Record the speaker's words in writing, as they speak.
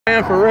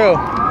Man, for real.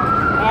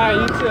 Alright,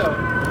 you too.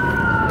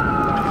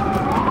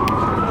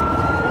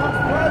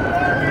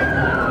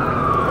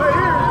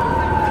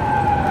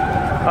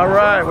 All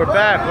right, we're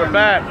back. We're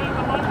back.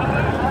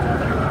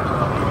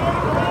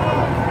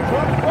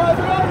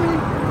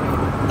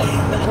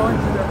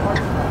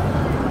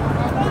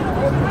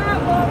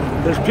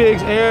 There's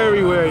pigs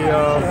everywhere,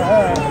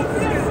 y'all.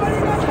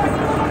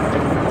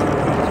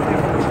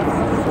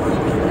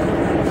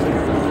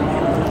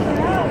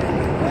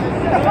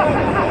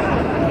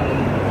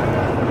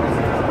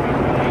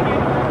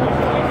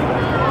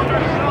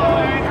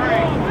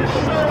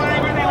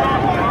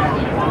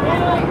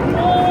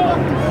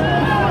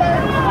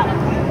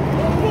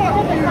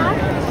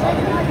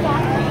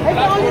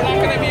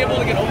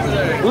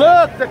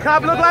 Look, the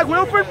cop looked like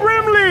Wilford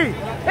Brimley.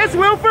 It's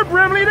Wilford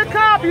Brimley, the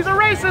cop. He's a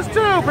racist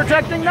too,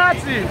 protecting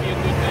Nazis.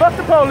 Fuck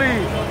the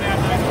police.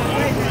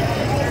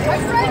 My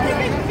friends have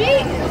been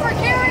beaten for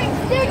carrying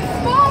sticks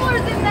smaller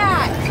than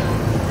that.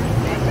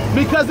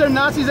 Because they're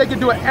Nazis, they can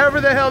do whatever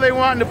the hell they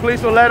want, and the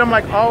police will let them,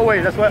 like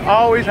always. That's what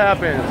always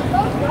happens.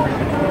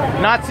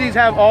 Nazis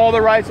have all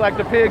the rights like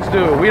the pigs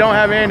do. We don't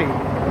have any.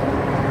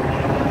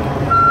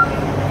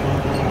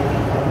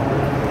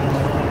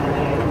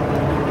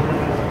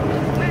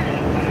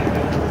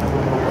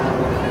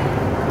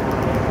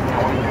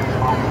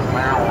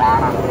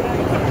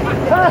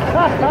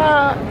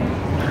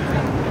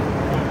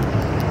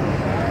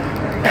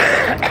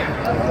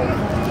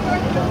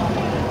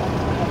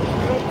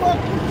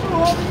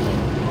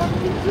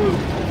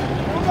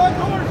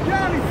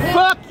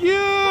 Fuck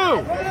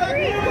you!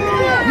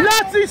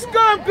 Nazi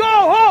scum, go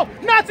home!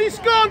 Nazi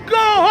scum, go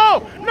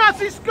home!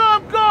 Nazi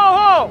scum, go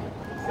home!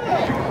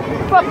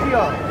 Fuck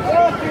y'all!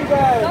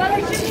 No,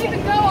 you shouldn't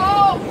even go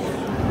home.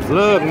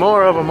 Look,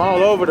 more of them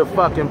all over the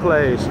fucking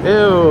place.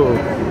 Ew.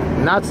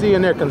 Nazi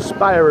and their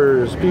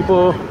conspirators,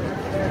 people.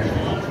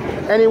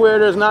 Anywhere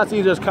there's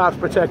Nazis, there's cops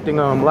protecting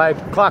them,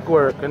 like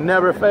clockwork. It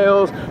never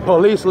fails.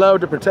 Police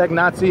love to protect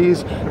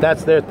Nazis.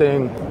 That's their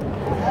thing.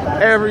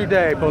 Every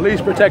day, police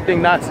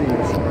protecting Nazis.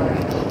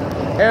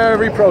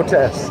 Every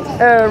protest,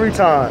 every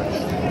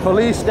time.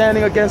 Police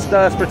standing against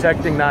us,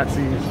 protecting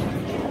Nazis.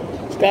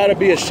 It's gotta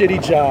be a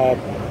shitty job.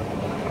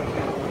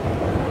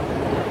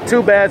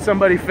 Too bad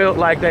somebody felt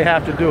like they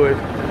have to do it.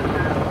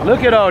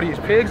 Look at all these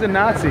pigs and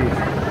Nazis.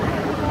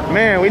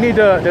 Man, we need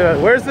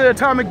where's the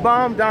atomic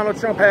bomb Donald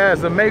Trump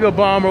has, the mega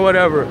bomb or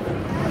whatever?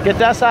 Get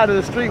that side of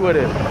the street with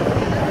it.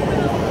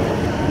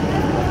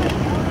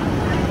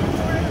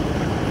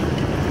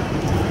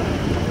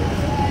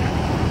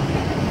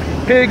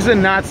 Pigs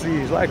and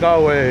Nazis, like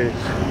always.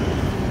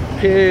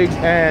 Pigs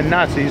and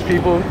Nazis,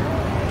 people.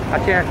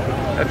 I can't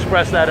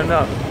express that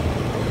enough.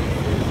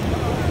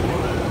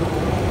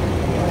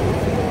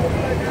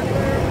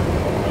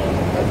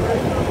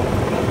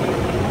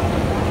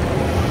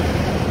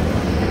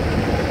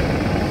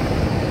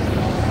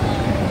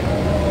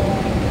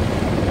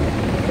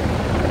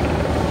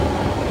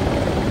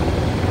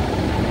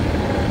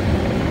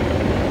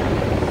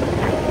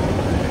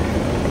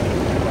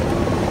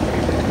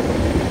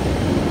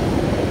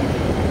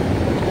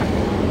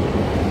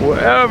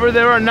 Wherever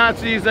there are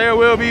Nazis, there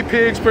will be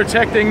pigs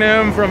protecting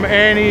them from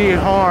any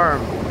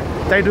harm.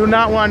 They do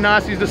not want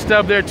Nazis to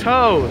stub their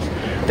toes.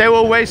 They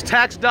will waste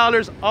tax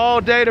dollars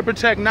all day to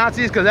protect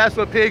Nazis because that's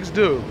what pigs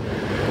do.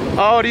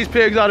 All these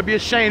pigs ought to be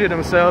ashamed of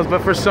themselves,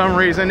 but for some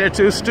reason they're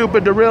too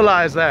stupid to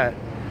realize that.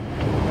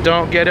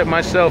 Don't get it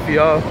myself,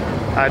 y'all.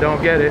 I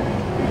don't get it.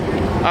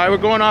 All right, we're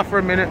going off for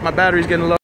a minute. My battery's getting low.